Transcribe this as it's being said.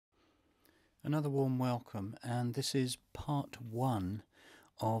another warm welcome, and this is part one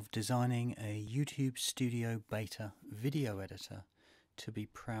of designing a YouTube Studio Beta video editor to be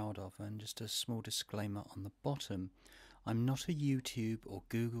proud of. And just a small disclaimer on the bottom, I'm not a YouTube or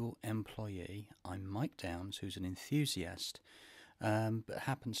Google employee. I'm Mike Downs, who's an enthusiast, but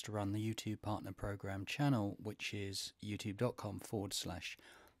happens to run the YouTube Partner Program channel, which is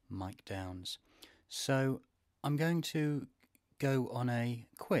youtube.com/Mike Downs. So I'm going to go on a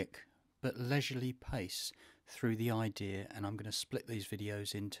quick but leisurely pace through the idea, and I'm going to split these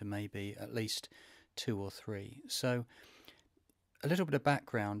videos into maybe at least 2 or 3. So a little bit of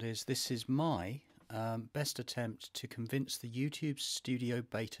background is this is my best attempt to convince the YouTube Studio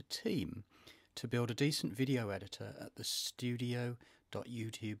Beta team to build a decent video editor at the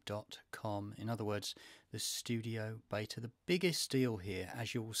studio.youtube.com. In other words, the Studio Beta. The biggest deal here,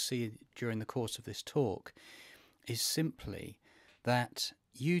 as you will see during the course of this talk, is simply that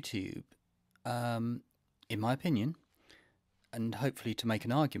YouTube, in my opinion, and hopefully to make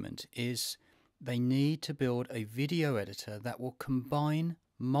an argument, is they need to build a video editor that will combine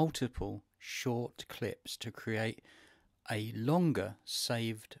multiple short clips to create a longer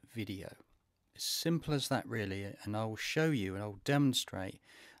saved video. As simple as that, really, and I will show you and I will demonstrate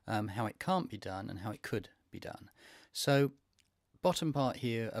how it can't be done and how it could be done. So bottom part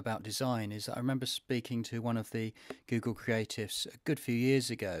here about design is that I remember speaking to one of the Google creatives a good few years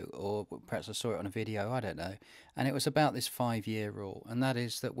ago, or perhaps I saw it on a video, I don't know, and it was about this 5-year rule, and that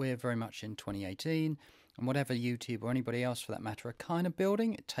is that we're very much in 2018, and whatever YouTube or anybody else for that matter are kind of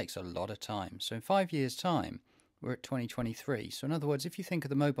building, it takes a lot of time. So in 5 years time we're at 2023. So in other words, if you think of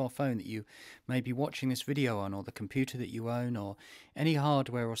the mobile phone that you may be watching this video on, or the computer that you own, or any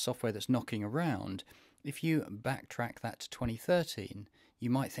hardware or software that's knocking around, if you backtrack that to 2013, you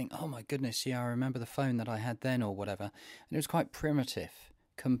might think, oh my goodness, yeah, I remember the phone that I had then, or whatever, and it was quite primitive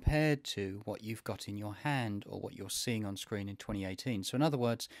compared to what you've got in your hand or what you're seeing on screen in 2018. So in other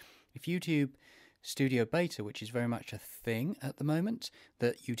words, if YouTube Studio Beta, which is very much a thing at the moment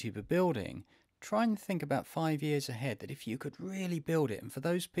that YouTube are building, try and think about 5 years ahead, that if you could really build it, and for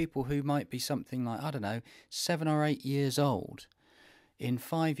those people who might be something like, I don't know, 7 or 8 years old, in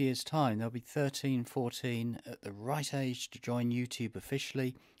 5 years time they'll be 13, 14, at the right age to join YouTube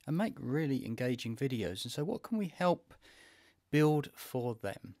officially and make really engaging videos. And so what can we help build for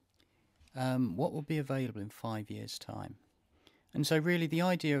them? What will be available in 5 years time? And so really the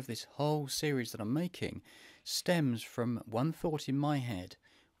idea of this whole series that I'm making stems from one thought in my head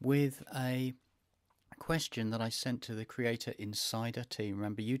with a question that I sent to the Creator Insider team.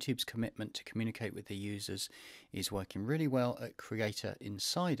 Remember, YouTube's commitment to communicate with their users is working really well at Creator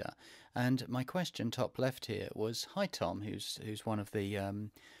Insider. And my question, top left here, was, hi Tom, who's one of the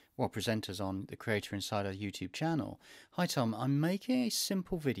presenters on the Creator Insider YouTube channel. Hi Tom, I'm making a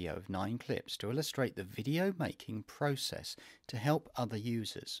simple video of 9 clips to illustrate the video making process to help other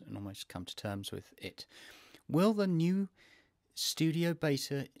users and almost come to terms with it. Will the new Studio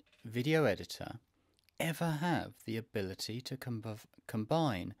Beta video editor ever have the ability to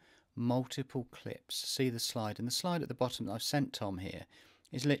combine multiple clips? See the slide, and the slide at the bottom that I've sent Tom here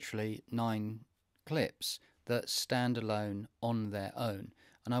is literally 9 clips that stand alone on their own,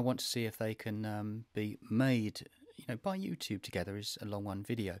 and I want to see if they can be made, by YouTube together as a long one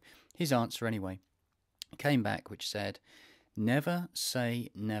video. His answer anyway came back, which said, never say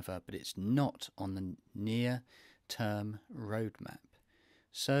never, but it's not on the near term roadmap.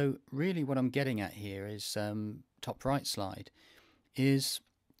 So really what I'm getting at here is, top right slide, is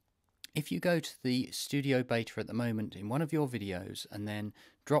if you go to the Studio Beta at the moment in one of your videos and then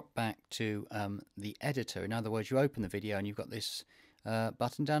drop back to the editor, in other words, you open the video and you've got this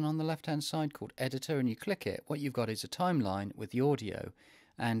button down on the left hand side called Editor, and you click it, what you've got is a timeline with the audio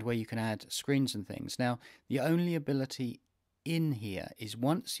and where you can add screens and things. Now, the only ability in here is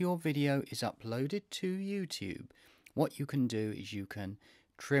once your video is uploaded to YouTube, what you can do is you can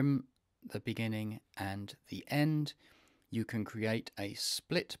trim the beginning and the end. You can create a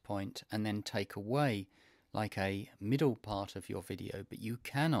split point and then take away like a middle part of your video, but you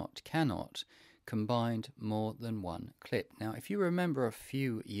cannot combine more than one clip. Now, if you remember a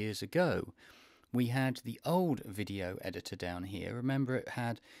few years ago, we had the old video editor down here. Remember, it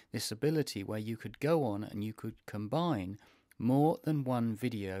had this ability where you could go on and you could combine more than one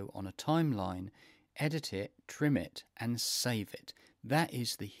video on a timeline, edit it, trim it, and save it. That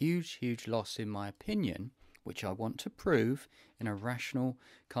is the huge loss, in my opinion, which I want to prove in a rational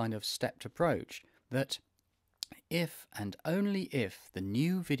kind of stepped approach, that if and only if the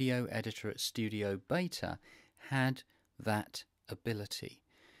new video editor at Studio Beta had that ability,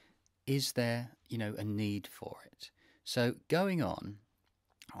 is there, a need for it? So going on,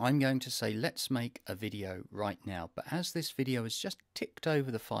 I'm going to say let's make a video right now, but as this video has just ticked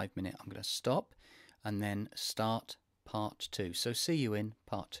over the 5 minute, I'm going to stop and then start part 2. So see you in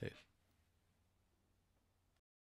part 2.